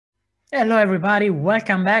Hello, everybody.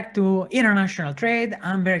 Welcome back to International Trade.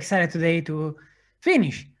 I'm very excited today to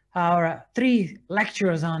finish our 3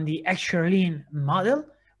 lectures on the Heckscher-Ohlin model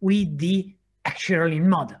with the Heckscher-Ohlin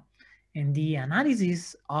model and the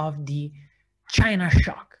analysis of the China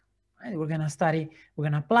shock. Right? We're going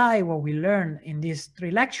to apply what we learned in these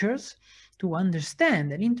 3 lectures to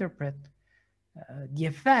understand and interpret the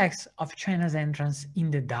effects of China's entrance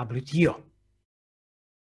in the WTO.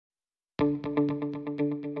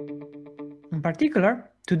 In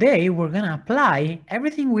particular, today we're going to apply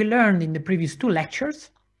everything we learned in the previous 2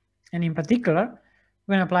 lectures, and in particular,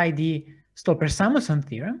 we're going to apply the Stolper-Samuelson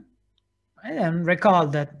theorem. And recall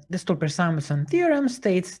that the Stolper-Samuelson theorem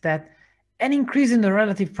states that an increase in the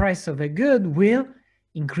relative price of a good will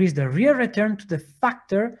increase the real return to the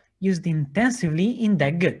factor used intensively in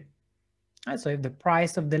that good. So if the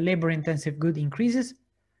price of the labor-intensive good increases,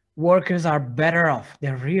 workers are better off.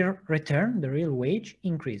 The real return, the real wage,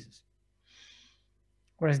 increases.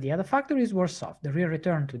 Whereas the other factor is worse off. The real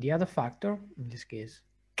return to the other factor, in this case,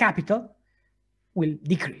 capital, will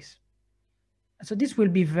decrease. So this will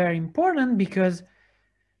be very important because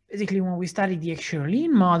basically when we study the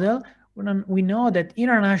Heckscher-Ohlin model, we know that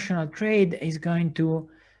international trade is going to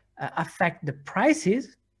affect the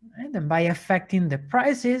prices, right? And by affecting the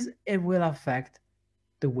prices, it will affect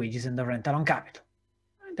the wages and the rental on capital.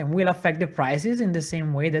 Right? And will affect the prices in the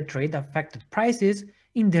same way that trade affected prices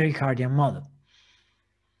in the Ricardian model.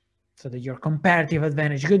 So that your comparative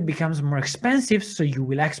advantage good becomes more expensive, so you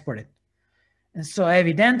will export it. And so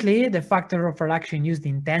evidently, the factor of production used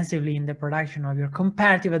intensively in the production of your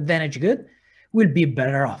comparative advantage good will be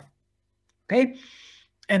better off, okay?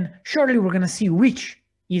 And shortly, we're going to see which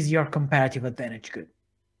is your comparative advantage good.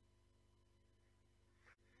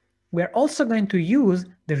 We're also going to use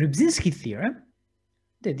the Rybczynski theorem.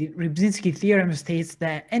 The Rybczynski theorem states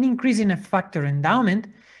that an increase in a factor endowment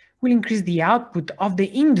will increase the output of the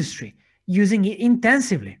industry using it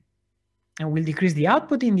intensively and will decrease the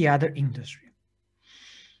output in the other industry.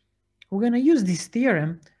 We're going to use this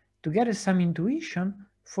theorem to get us some intuition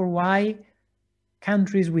for why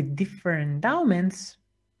countries with different endowments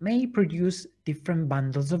may produce different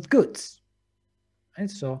bundles of goods.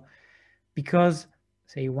 And so because,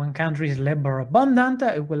 say, one country is labor abundant,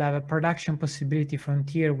 it will have a production possibility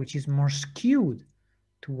frontier which is more skewed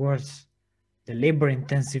towards the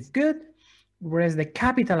labor-intensive good, whereas the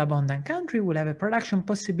capital-abundant country will have a production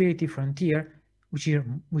possibility frontier which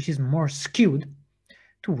is more skewed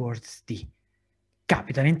towards the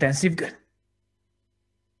capital-intensive good.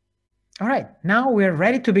 All right, now we're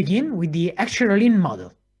ready to begin with the Heckscher-Ohlin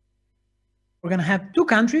model. We're going to have 2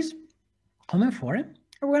 countries, home and foreign,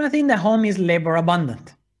 and we're going to think that home is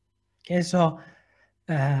labor-abundant. Okay, so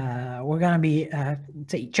we're going to be,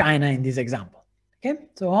 say, China in this example. Okay,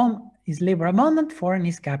 so home is labor abundant, foreign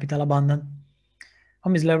is capital abundant.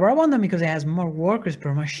 Home is labor abundant because it has more workers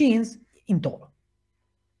per machines in total.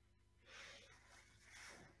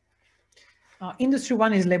 Industry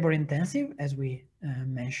 1 is labor intensive, as we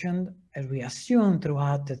mentioned, as we assumed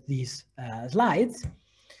throughout these slides.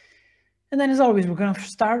 And then as always, we're going to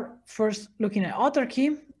start first looking at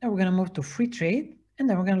autarky, and we're going to move to free trade, and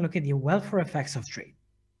then we're going to look at the welfare effects of trade.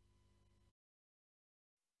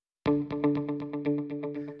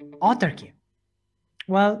 Autarky.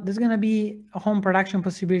 Well, there's going to be a home production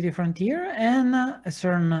possibility frontier and a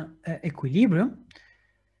certain equilibrium,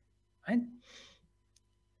 right?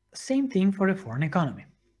 Same thing for the foreign economy.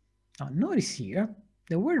 Now, notice here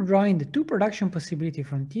that we're drawing the 2 production possibility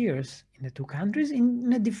frontiers in the 2 countries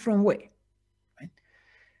in a different way, right?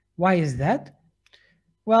 Why is that?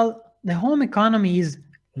 Well, the home economy is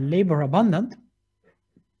labor abundant,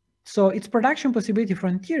 so its production possibility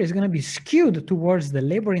frontier is going to be skewed towards the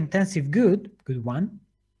labor-intensive good 1,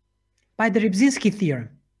 by the Rybczynski theorem.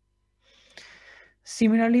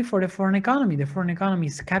 Similarly, for the foreign economy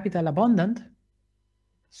is capital abundant,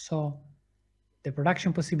 so the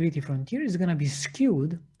production possibility frontier is going to be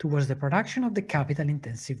skewed towards the production of the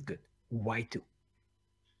capital-intensive good, Y2.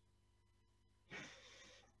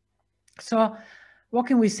 So what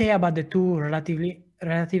can we say about the 2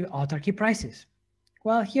 relative autarky prices?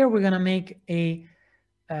 Well, here we're going to make a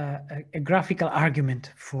graphical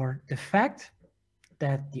argument for the fact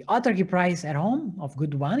that the autarky price at home of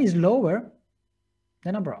good 1 is lower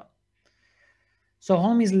than abroad. So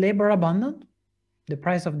home is labor abundant. The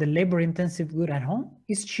price of the labor-intensive good at home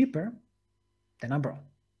is cheaper than abroad.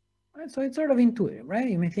 Right? So it's sort of intuitive, right?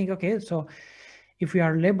 You may think, okay, so if we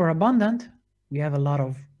are labor abundant, we have a lot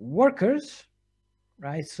of workers,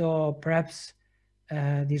 right? So perhaps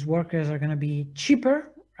these workers are going to be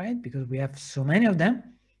cheaper, right? Because we have so many of them.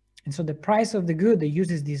 And so the price of the good that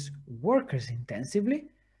uses these workers intensively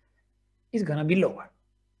is going to be lower.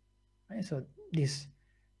 Right? So this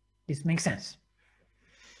makes sense.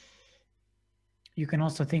 You can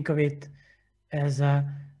also think of it as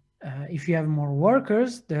if you have more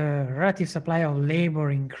workers, the relative supply of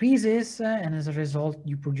labor increases, and as a result,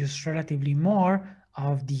 you produce relatively more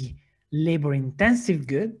of the labor-intensive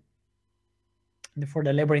good. Therefore,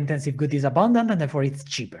 the labor-intensive good is abundant, and therefore it's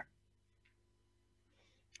cheaper.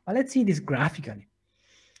 But let's see this graphically.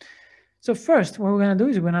 So first, what we're going to do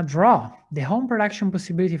is we're going to draw the home production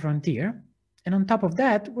possibility frontier, and on top of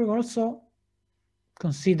that, we'll also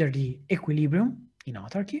consider the equilibrium in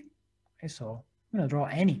autarky. Okay, so I'm going to draw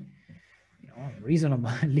any reasonable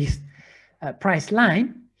at least price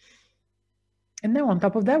line. And then on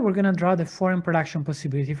top of that, we're going to draw the foreign production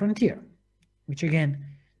possibility frontier, which again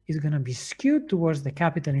is going to be skewed towards the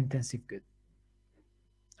capital intensive good.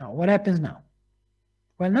 Now, what happens now?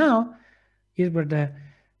 Well, now is where the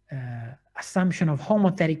assumption of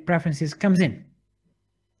homothetic preferences comes in.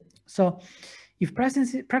 So if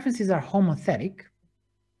preferences are homothetic,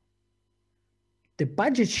 the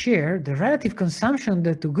budget share, the relative consumption of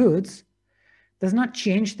the two goods, does not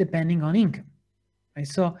change depending on income. Right?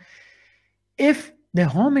 So if the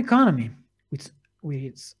home economy with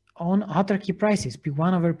its own autarky prices,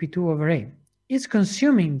 P1 over P2 over A, is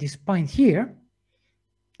consuming this point here,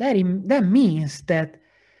 that means that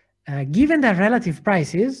given the relative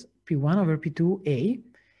prices, P1 over P2A,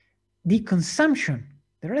 the consumption,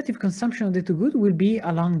 the relative consumption of the two goods will be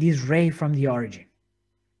along this ray from the origin.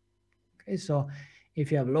 Okay, so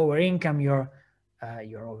if you have lower income, you're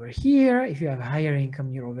over here. If you have higher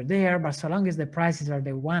income, you're over there. But so long as the prices are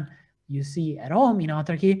the one you see at home in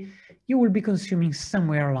autarky, you will be consuming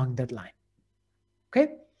somewhere along that line.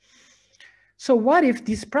 Okay? So what if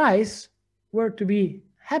this price were to be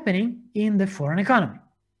happening in the foreign economy?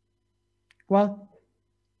 Well,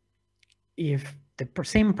 if the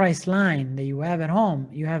same price line that you have at home,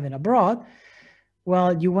 you have it abroad,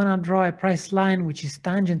 well, you want to draw a price line which is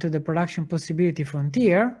tangent to the production possibility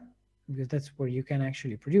frontier, because that's where you can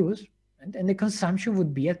actually produce, and the consumption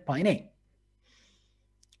would be at point A.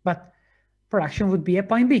 But production would be at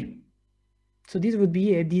point B. So this would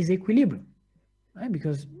be a disequilibrium, right?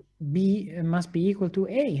 Because B must be equal to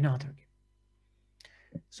A in autarky.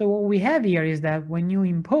 So what we have here is that when you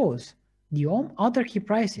impose the home autarky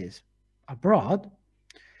prices abroad,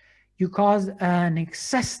 you cause an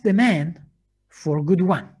excess demand for good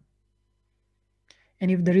one. And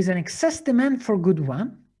if there is an excess demand for good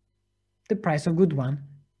one, the price of good one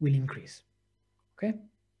will increase. Okay?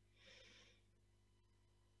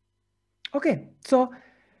 Okay, so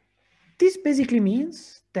this basically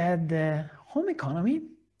means that the home economy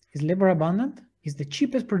is labor abundant, is the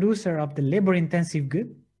cheapest producer of the labor intensive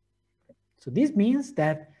good. So this means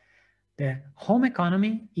that the home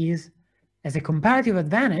economy has a comparative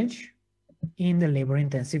advantage in the labor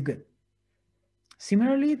intensive good.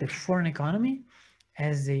 Similarly, the foreign economy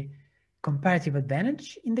has a comparative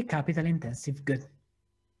advantage in the capital intensive good.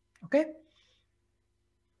 Okay?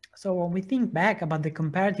 So when we think back about the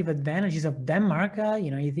comparative advantages of Denmark,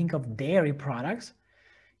 you think of dairy products.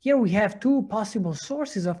 Here we have two possible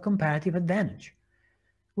sources of comparative advantage.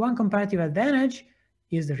 One comparative advantage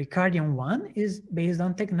is the Ricardian one, is based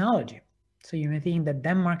on technology. So you may think that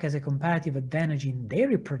Denmark has a comparative advantage in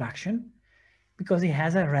dairy production because it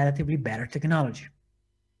has a relatively better technology.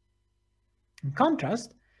 In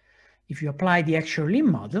contrast, if you apply the Heckscher-Ohlin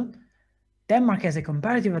model, Denmark has a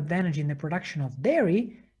comparative advantage in the production of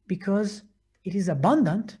dairy because it is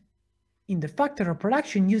abundant in the factor of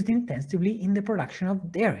production used intensively in the production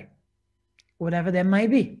of dairy, whatever that might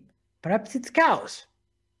be. Perhaps it's cows.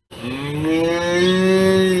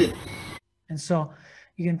 And so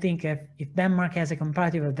you can think if Denmark has a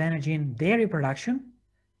comparative advantage in dairy production,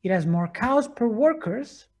 it has more cows per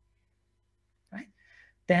workers, right,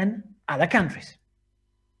 than other countries.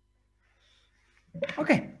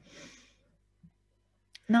 Okay.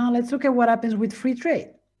 Now let's look at what happens with free trade.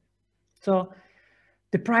 So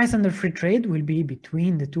the price under free trade will be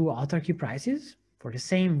between the two autarky prices for the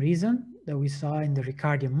same reason that we saw in the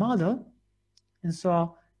Ricardian model. And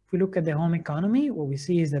so if we look at the home economy, what we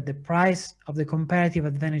see is that the price of the comparative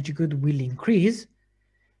advantage good will increase.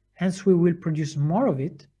 Hence, we will produce more of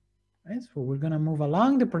it. Right? So we're going to move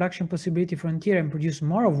along the production possibility frontier and produce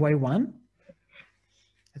more of Y1.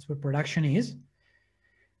 That's what production is.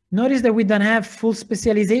 Notice that we don't have full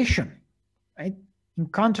specialization, right? In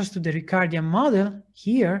contrast to the Ricardian model,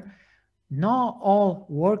 here, not all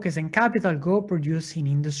workers and capital go produce in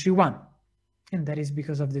Industry 1. And that is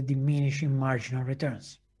because of the diminishing marginal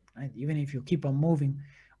returns, right? Even if you keep on moving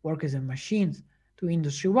workers and machines to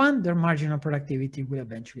Industry 1, their marginal productivity will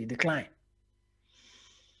eventually decline.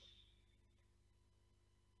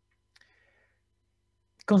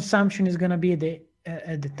 consumption is going to be the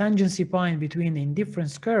tangency point between the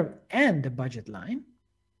indifference curve and the budget line.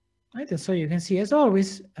 Right? And so you can see, as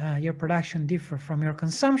always, your production differs from your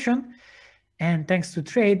consumption, and thanks to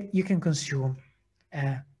trade, you can consume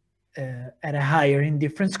at a higher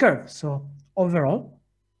indifference curve. So overall,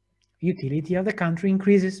 utility of the country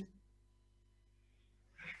increases.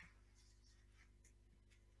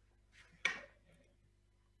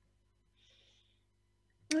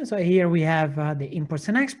 So here we have the imports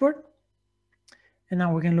and export. And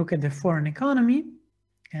now we can look at the foreign economy.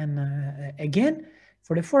 And again,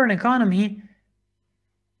 for the foreign economy,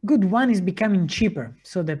 good one is becoming cheaper.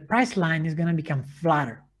 So the price line is going to become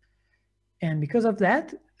flatter. And because of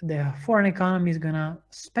that, the foreign economy is going to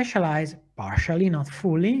specialize partially, not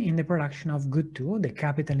fully, in the production of good two, the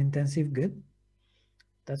capital intensive good.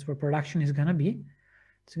 That's where production is going to be.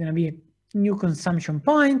 It's going to be a new consumption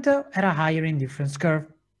point at a higher indifference curve.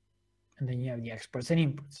 And then you have the exports and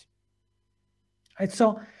imports. Right,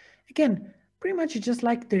 so again, pretty much just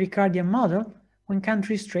like the Ricardian model, when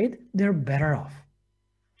countries trade, they're better off.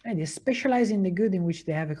 And they specialize in the good in which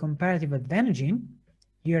they have a comparative advantage in.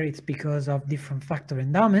 Here it's because of different factor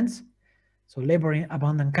endowments. So labor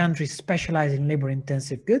abundant countries specialize in labor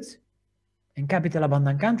intensive goods, and capital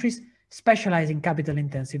abundant countries specialize in capital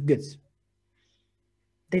intensive goods.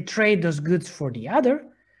 They trade those goods for the other,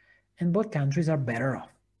 and both countries are better off.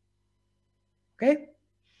 Okay?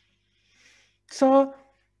 So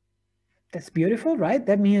that's beautiful, right?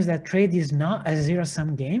 That means that trade is not a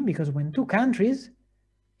zero-sum game, because when two countries,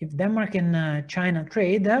 if Denmark and China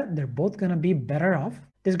trade, they're both going to be better off.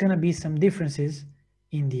 There's going to be some differences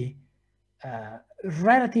in the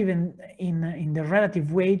relative in the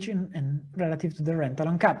relative wage and relative to the rental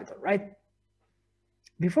on capital, right?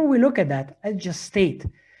 Before we look at that, I just state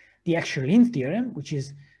the Heckscher-Ohlin theorem, which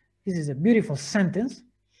is, this is a beautiful sentence.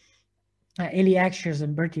 Eli Heckscher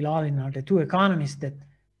and Heckscher-Ohlin are the two economists that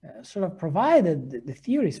sort of provided the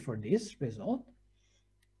theories for this result.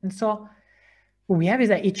 And so what we have is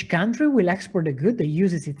that each country will export a good that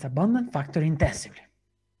uses its abundant factor intensively.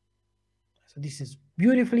 So this is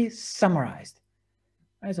beautifully summarized.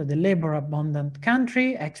 Right? So the labor abundant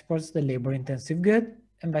country exports the labor intensive good,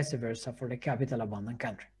 and vice versa for the capital abundant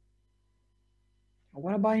country.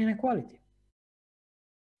 What about inequality?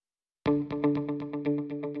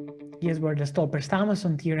 Here's where the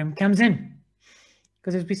Stolper-Samuelson theorem comes in.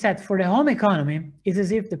 Because as we said, for the home economy, it's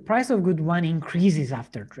as if the price of good one increases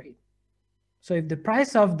after trade. So if the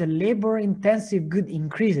price of the labor-intensive good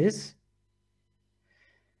increases,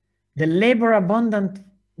 the labor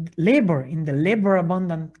in the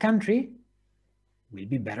labor-abundant country will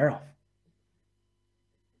be better off.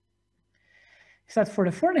 Except for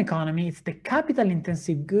the foreign economy, it's the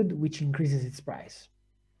capital-intensive good which increases its price.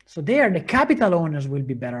 So there, the capital owners will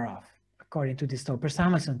be better off, according to the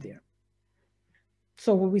Stolper-Samuelson theorem.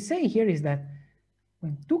 So what we say here is that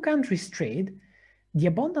when two countries trade, the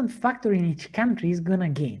abundant factor in each country is going to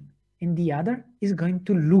gain, and the other is going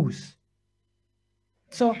to lose.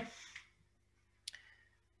 So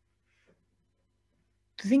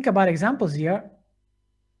to think about examples here,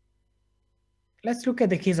 let's look at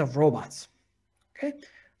the case of robots. Okay,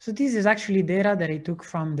 so this is actually data that I took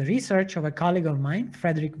from the research of a colleague of mine,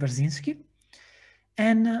 Frederick Warszynski.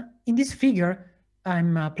 And in this figure,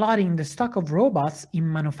 I'm plotting the stock of robots in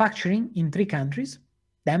manufacturing in 3 countries,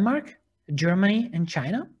 Denmark, Germany, and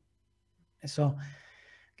China. So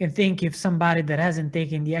you can think, if somebody that hasn't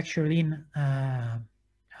taken the Heckscher-Ohlin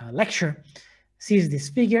lecture sees this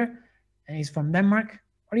figure and is from Denmark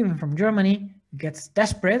or even from Germany, gets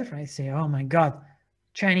desperate, right? Say, oh my God,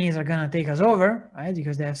 Chinese are gonna take us over, right?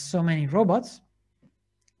 Because they have so many robots.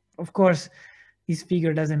 Of course, this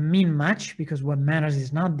figure doesn't mean much, because what matters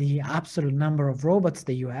is not the absolute number of robots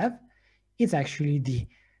that you have, it's actually the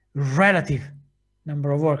relative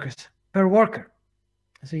number of workers per worker.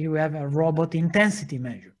 So you have a robot intensity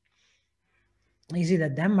measure. You see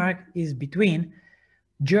that Denmark is between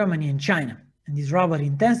Germany and China, and this robot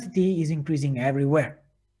intensity is increasing everywhere.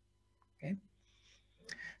 Okay?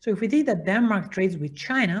 So if we think that Denmark trades with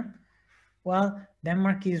China, well,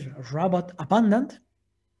 Denmark is robot abundant,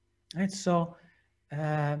 right? So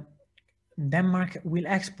Denmark will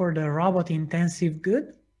export a robot intensive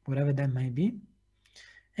good, whatever that might be,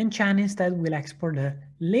 and China instead will export a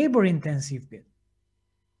labor intensive good.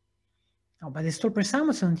 Now, by the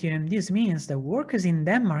Stolper-Samuelson theorem, this means that workers in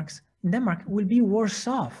Denmark will be worse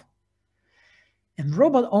off, and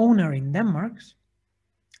robot owners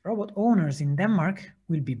in Denmark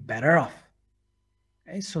will be better off.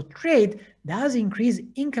 Okay? So trade does increase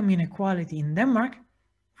income inequality in Denmark.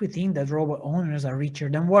 We think that robot owners are richer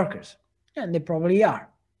than workers, and they probably are.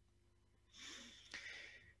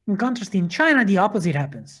 In contrast, in China, the opposite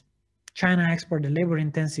happens. China exports the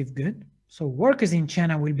labor-intensive good, so workers in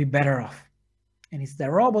China will be better off. And it's the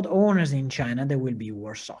robot owners in China that will be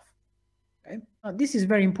worse off. Okay? Now, this is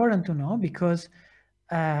very important to know because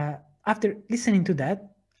after listening to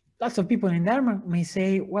that, lots of people in Denmark may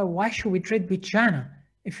say, well, why should we trade with China?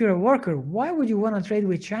 If you're a worker, why would you want to trade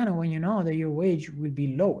with China when you know that your wage will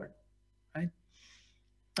be lower, right?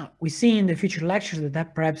 Now, we see in the future lectures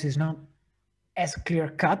that perhaps is not as clear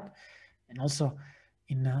cut, and also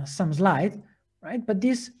in some slides, right? But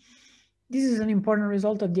this is an important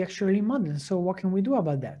result of the Heckscher-Ohlin model. So what can we do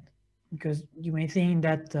about that? Because you may think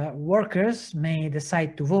that workers may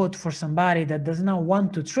decide to vote for somebody that does not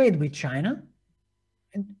want to trade with China.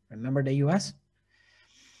 And remember the US?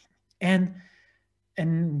 And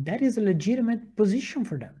that is a legitimate position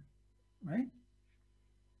for them, right?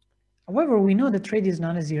 However, we know that trade is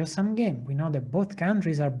not a zero-sum game. We know that both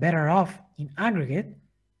countries are better off in aggregate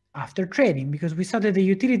after trading because we saw that the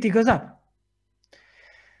utility goes up.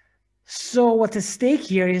 So what's at stake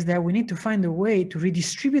here is that we need to find a way to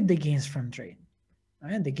redistribute the gains from trade.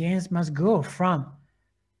 Right? The gains must go from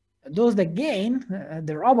those that gain,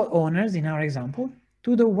 the robot owners in our example,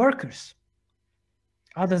 to the workers.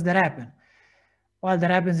 How does that happen? Well,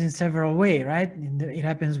 that happens in several ways, right? It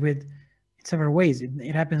happens with several ways.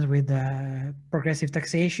 It happens with progressive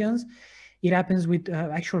taxations. It happens with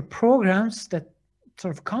actual programs that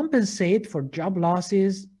sort of compensate for job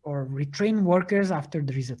losses or retrain workers after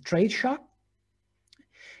there is a trade shock,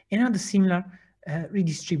 and other similar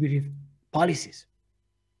redistributive policies.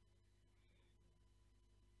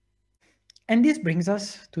 And this brings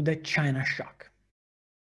us to the China shock.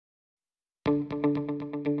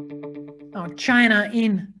 Now, China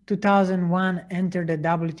in 2001 entered the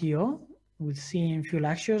WTO. We'll see in a few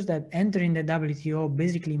lectures that entering the WTO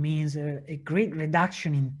basically means a great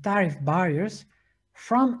reduction in tariff barriers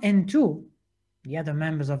from and to the other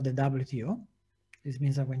members of the WTO. This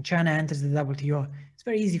means that when China enters the WTO, it's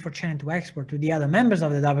very easy for China to export to the other members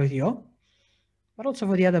of the WTO, but also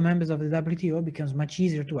for the other members of the WTO, it becomes much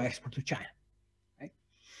easier to export to China. Right?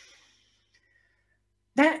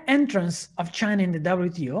 That entrance of China in the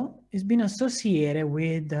WTO has been associated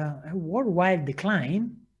with a worldwide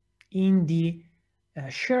decline in the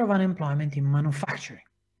share of unemployment in manufacturing.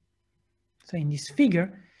 So in this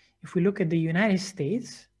figure, if we look at the United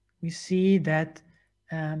States, we see that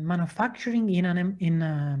manufacturing employment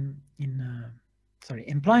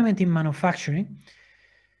in manufacturing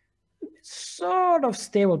sort of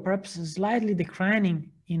stable, perhaps slightly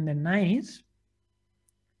declining in the 90s.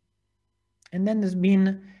 And then there's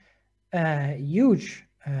been a huge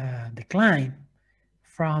decline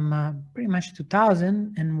from pretty much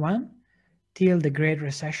 2001 till the Great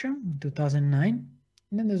Recession in 2009.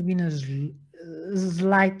 And then there's been a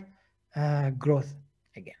slight growth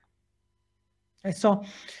again. And so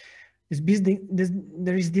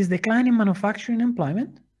there is this decline in manufacturing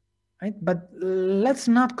employment, right? But let's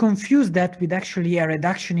not confuse that with actually a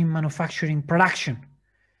reduction in manufacturing production.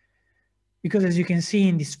 Because as you can see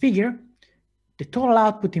in this figure, the total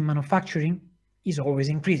output in manufacturing is always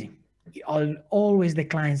increasing. It always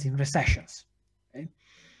declines in recessions. Okay?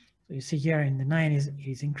 So you see here in the 90s, it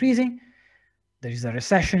is increasing. There is a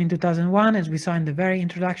recession in 2001, as we saw in the very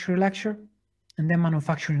introductory lecture, and then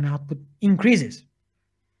manufacturing output increases,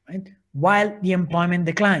 right? While the employment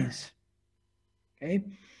declines. Okay?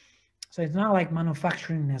 So it's not like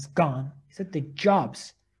manufacturing has gone, it's that the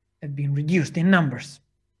jobs have been reduced in numbers.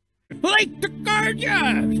 They took our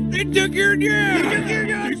jobs! They took your jobs! They took your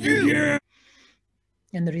jobs too!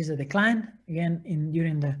 And there is a decline again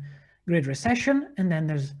during the Great Recession, and then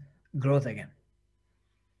there's growth again.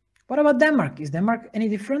 What about Denmark? Is Denmark any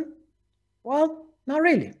different? Well, not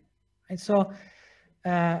really. And so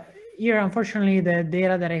here, unfortunately, the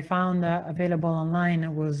data that I found available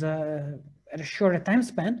online was at a shorter time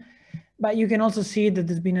span, but you can also see that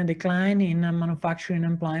there's been a decline in manufacturing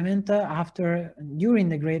employment during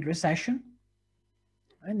the Great Recession,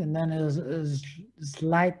 right? And then there's a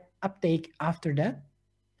slight uptake after that.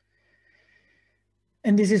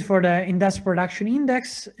 And this is for the industrial production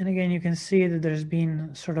index. And again, you can see that there's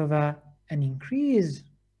been sort of an increase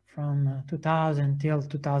from 2000 till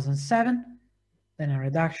 2007, then a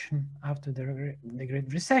reduction after the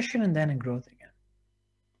Great Recession, and then a growth again.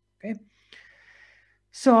 Okay.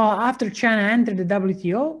 So after China entered the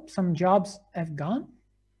WTO, some jobs have gone,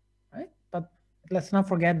 right? But let's not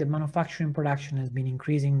forget that manufacturing production has been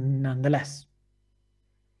increasing nonetheless.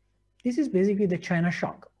 This is basically the China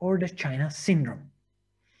shock or the China syndrome.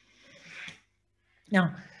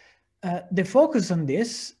 Now, the focus on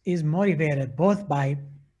this is motivated both by,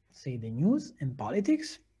 say, the news and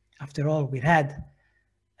politics. After all, we had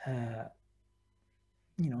the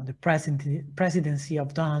presidency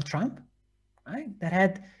of Donald Trump, right? That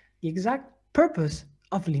had the exact purpose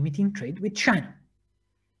of limiting trade with China.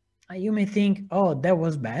 You may think, oh, that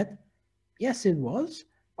was bad. Yes, it was,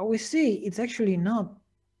 but we see it's actually not.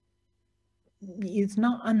 It's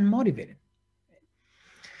not unmotivated.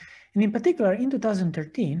 And in particular, in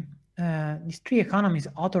 2013, these three economists,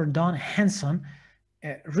 author Don Hanson,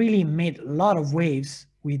 really made a lot of waves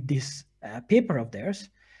with this paper of theirs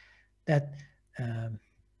that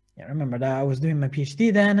remember that I was doing my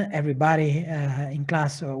PhD then. Everybody in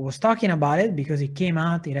class was talking about it because it came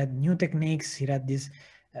out. It had new techniques. It had this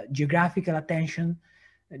geographical attention,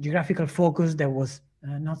 geographical focus that was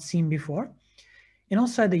not seen before, and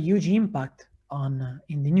also had a huge impact on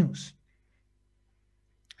in the news.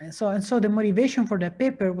 And so the motivation for that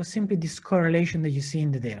paper was simply this correlation that you see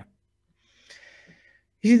in the data.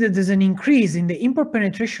 You see that there's an increase in the import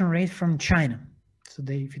penetration rate from China. So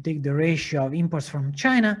if you take the ratio of imports from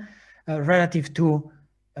China relative to,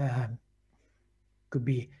 could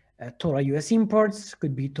be total US imports,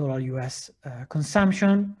 could be total US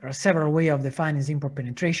consumption. There are several ways of defining import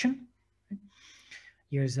penetration.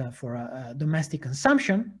 Here's for domestic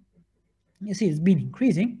consumption. You see it's been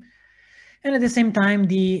increasing. And at the same time,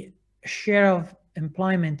 the share of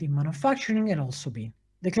employment in manufacturing had also been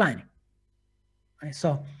declining. Right?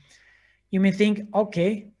 So you may think,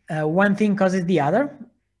 okay, one thing causes the other,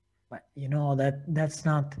 but you know that's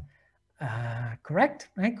not correct,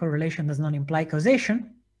 right? Correlation does not imply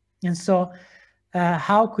causation. And so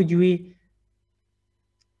how could we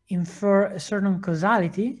infer a certain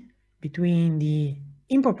causality between the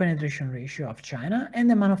import penetration ratio of China and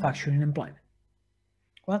the manufacturing employment?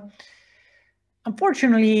 Well,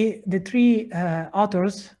 unfortunately, the three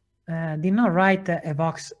authors did not write a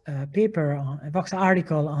Vox paper, a Vox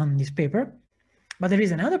article on this paper, but there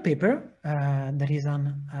is another paper that is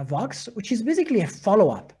on Vox, which is basically a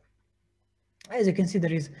follow-up. As you can see,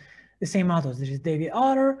 there is the same authors. There is David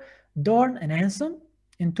Otter, Dorn, and Hanson,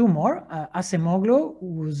 and two more, Acemoglu,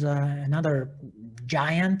 who's another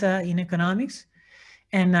giant in economics,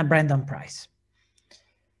 and Brandon Price.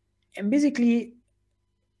 And basically,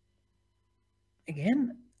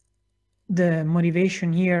 again, the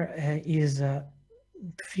motivation here is to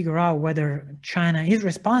figure out whether China is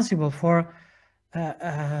responsible for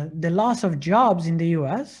the loss of jobs in the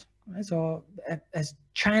US. So has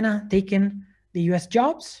China taken the US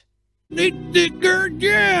jobs? They take our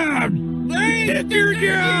jobs! They take your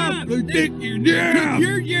jobs! They take your jobs!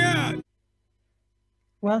 Your jobs!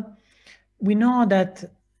 Well, we know that,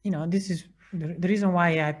 this is the reason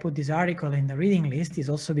why I put this article in the reading list is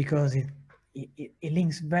also because it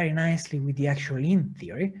links very nicely with the Heckscher-Ohlin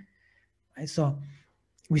theory. Right? So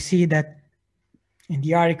we see that in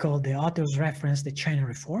the article, the authors reference the China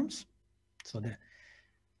reforms. So the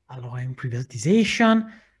allowing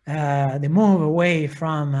privatization, the move away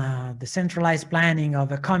from the centralized planning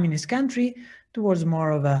of a communist country towards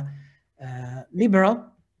more of a liberal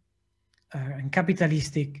and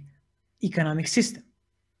capitalistic economic system.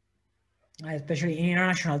 Especially in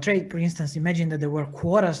international trade, for instance, imagine that there were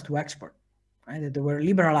quotas to export, right? That they were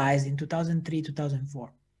liberalized in 2003,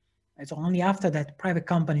 2004. And so only after that, private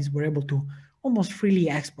companies were able to almost freely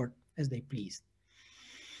export as they pleased.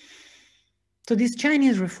 So these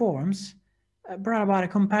Chinese reforms brought about a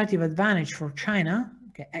comparative advantage for China,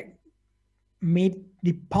 okay, made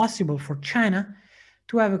it possible for China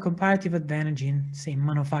to have a comparative advantage in, say,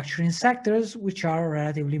 manufacturing sectors, which are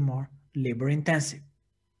relatively more labor intensive.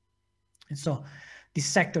 And so this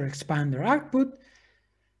sector expand their output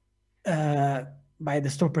by the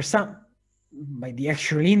store per sum. By the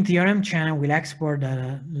Heckscher-Ohlin theorem, China will export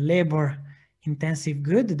a labor-intensive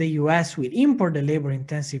good, the US will import the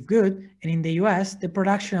labor-intensive good, and in the US, the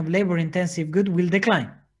production of labor-intensive good will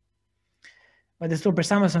decline. By the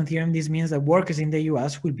Stolper-Samuelson theorem, this means that workers in the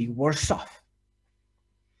US will be worse off.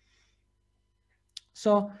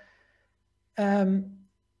 So,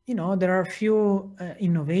 there are a few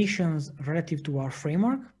innovations relative to our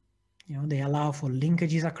framework. They allow for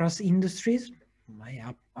linkages across industries,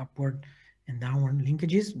 upward and downward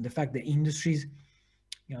linkages. The fact that industries,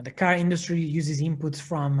 the car industry uses inputs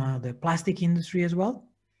from the plastic industry as well.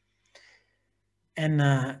 And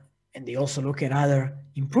they also look at other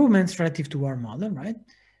improvements relative to our model, right?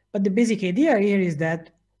 But the basic idea here is that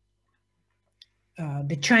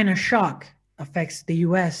the China shock affects the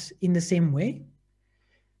US in the same way,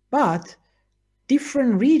 but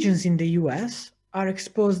different regions in the US are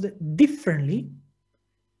exposed differently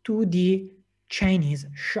to the Chinese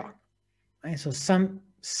shock. Right? So some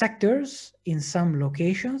sectors in some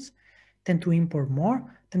locations tend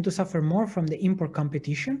to suffer more from the import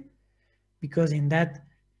competition, because in that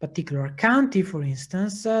particular country, for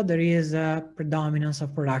instance, there is a predominance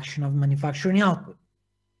of production of manufacturing output,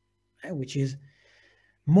 which is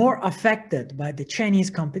more affected by the Chinese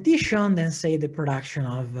competition than, say, the production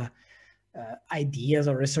of ideas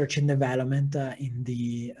or research and development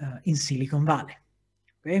in Silicon Valley.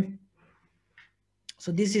 Okay,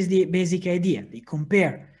 so this is the basic idea. They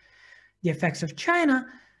compare the effects of China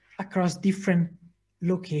across different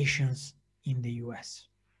locations in the US.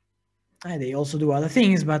 They also do other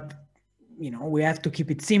things, but we have to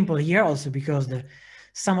keep it simple here also because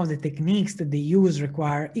some of the techniques that they use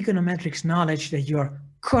require econometrics knowledge that you're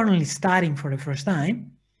currently studying for the first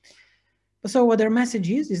time. So what their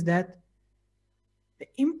message is that the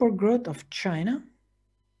import growth of China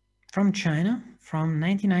from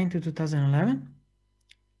 1999 to 2011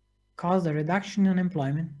 caused a reduction in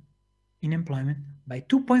employment by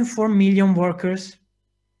 2.4 million workers.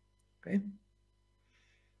 Okay.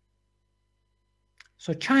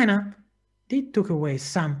 So China did took away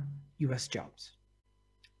some US jobs.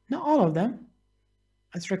 Not all of them.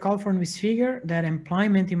 Let's recall from this figure that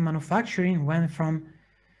employment in manufacturing went from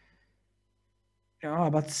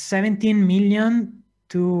about 17 million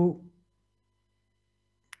to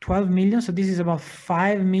 12 million. So this is about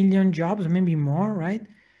 5 million jobs, maybe more, right?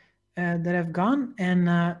 That have gone, and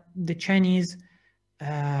the Chinese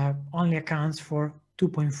only accounts for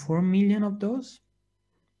 2.4 million of those,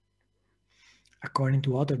 according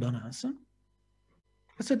to Otto Don Hanson.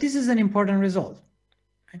 So this is an important result.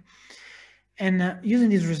 Okay? And using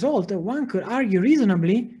this result, one could argue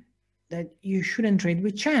reasonably that you shouldn't trade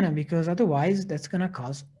with China because otherwise that's going to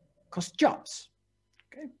cost jobs.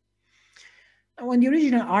 Okay? And when the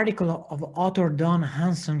original article of Otto Don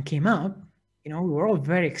Hanson came up, we were all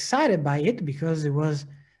very excited by it because it was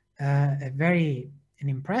an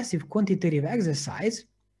impressive quantitative exercise.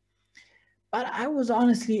 But I was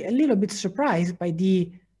honestly a little bit surprised by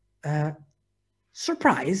the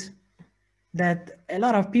surprise that a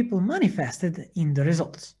lot of people manifested in the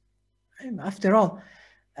results. And after all,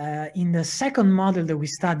 in the second model that we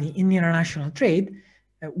study in international trade,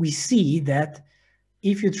 we see that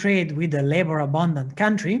if you trade with a labor-abundant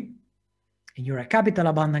country, and you're a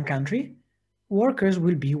capital-abundant country, workers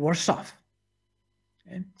will be worse off.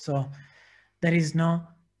 Okay? So there is no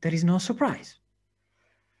surprise.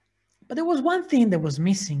 But there was one thing that was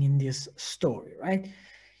missing in this story, right?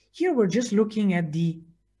 Here we're just looking at the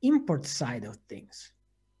import side of things.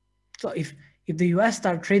 So if the US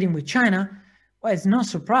start trading with China, well, it's no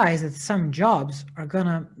surprise that some jobs are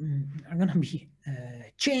gonna be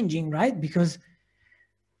changing, right? Because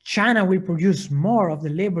China will produce more of the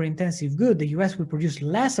labor-intensive good, the US will produce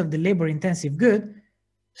less of the labor-intensive good,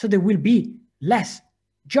 so there will be less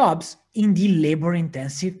jobs in the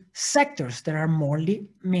labor-intensive sectors that are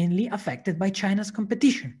mainly affected by China's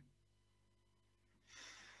competition.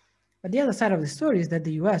 But the other side of the story is that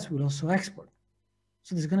the US will also export.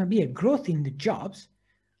 So there's going to be a growth in the jobs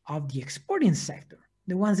of the exporting sector,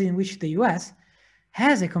 the ones in which the US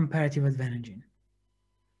has a comparative advantage in.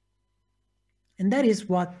 And that is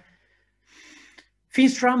what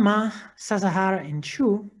Finstra, Ma, Sasahara, and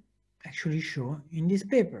Chu actually show in this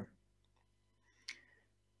paper.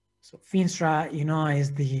 So Finstra,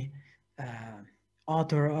 is the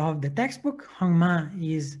author of the textbook. Hong Ma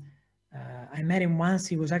is, I met him once.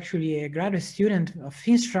 He was actually a graduate student of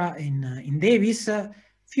Finstra in Davis a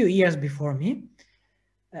few years before me.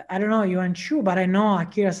 I don't know Yuan Chu, but I know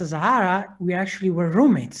Akira Sasahara. We actually were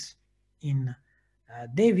roommates in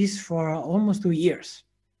Davis for almost 2 years.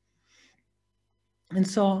 And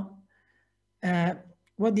so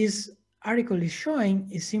what this article is showing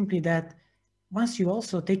is simply that once you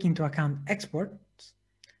also take into account exports,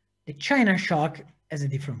 the China shock has a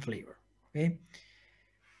different flavor. Okay,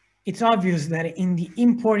 it's obvious that in the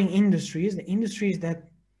importing industries, the industries that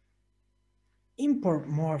import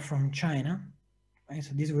more from China, right?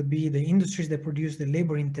 So these would be the industries that produce the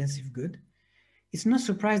labor-intensive good. It's no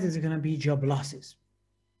surprise that there's going to be job losses.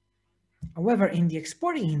 However, in the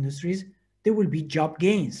exporting industries, there will be job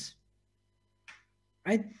gains,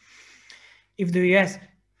 right? If the US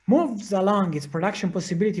moves along its production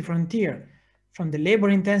possibility frontier from the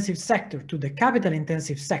labor-intensive sector to the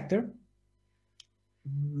capital-intensive sector,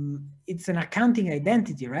 it's an accounting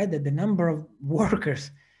identity, right? That the number of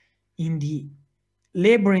workers in the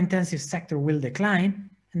labor-intensive sector will decline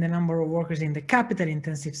and the number of workers in the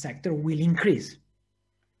capital-intensive sector will increase,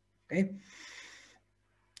 okay?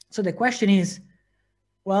 So the question is,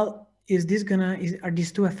 well, are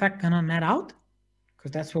these two effects gonna net out?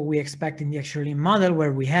 Because that's what we expect in the actual model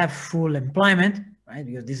where we have full employment, right?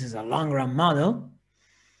 Because this is a long-run model.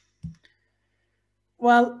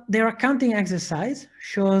 Well, their accounting exercise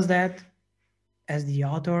shows that as the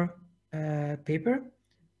author paper,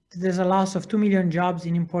 there's a loss of 2 million jobs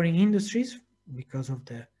in importing industries because of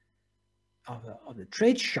the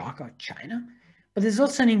trade shock of China, but there's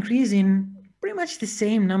also an increase in pretty much the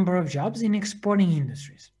same number of jobs in exporting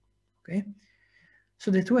industries. Okay,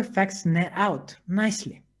 so the two effects net out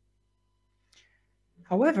nicely.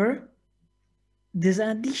 However, there's an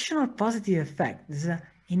additional positive effect. There's an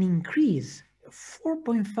increase of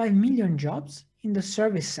 4.5 million jobs in the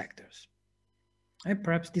service sectors. Right?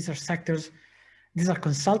 Perhaps these are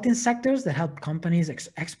consulting sectors that help companies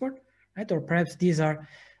export, right? Or perhaps these are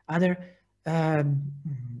other,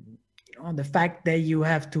 the fact that you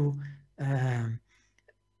have to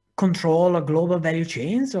control a global value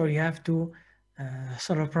chains, or you have to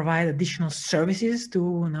sort of provide additional services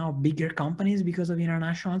to now bigger companies because of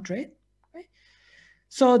international trade. Right?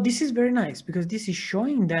 So this is very nice because this is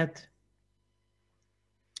showing that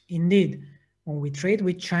indeed, when we trade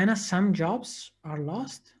with China, some jobs are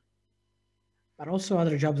lost, but also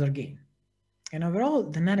other jobs are gained. And overall,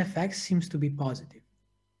 the net effect seems to be positive.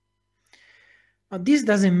 But this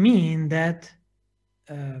doesn't mean that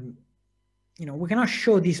we cannot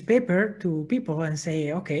show this paper to people and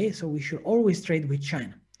say, okay, so we should always trade with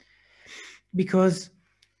China. Because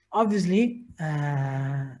obviously,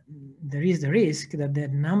 there is the risk that the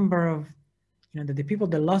number of, that the people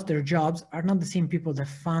that lost their jobs are not the same people that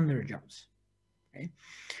found their jobs. Okay?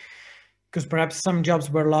 Because perhaps some jobs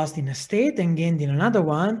were lost in a state and gained in another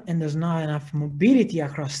one, and there's not enough mobility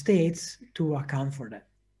across states to account for that.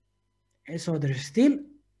 Okay? So there's still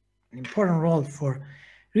an important role for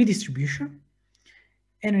redistribution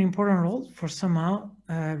and an important role for somehow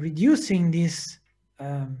reducing this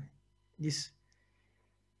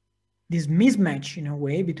mismatch in a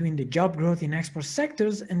way between the job growth in export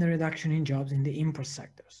sectors and the reduction in jobs in the import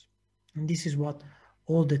sectors. And this is what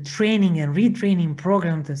all the training and retraining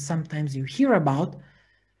programs that sometimes you hear about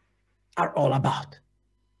are all about.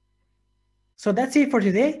 So that's it for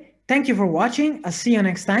today. Thank you for watching. I'll see you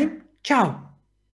next time. Ciao.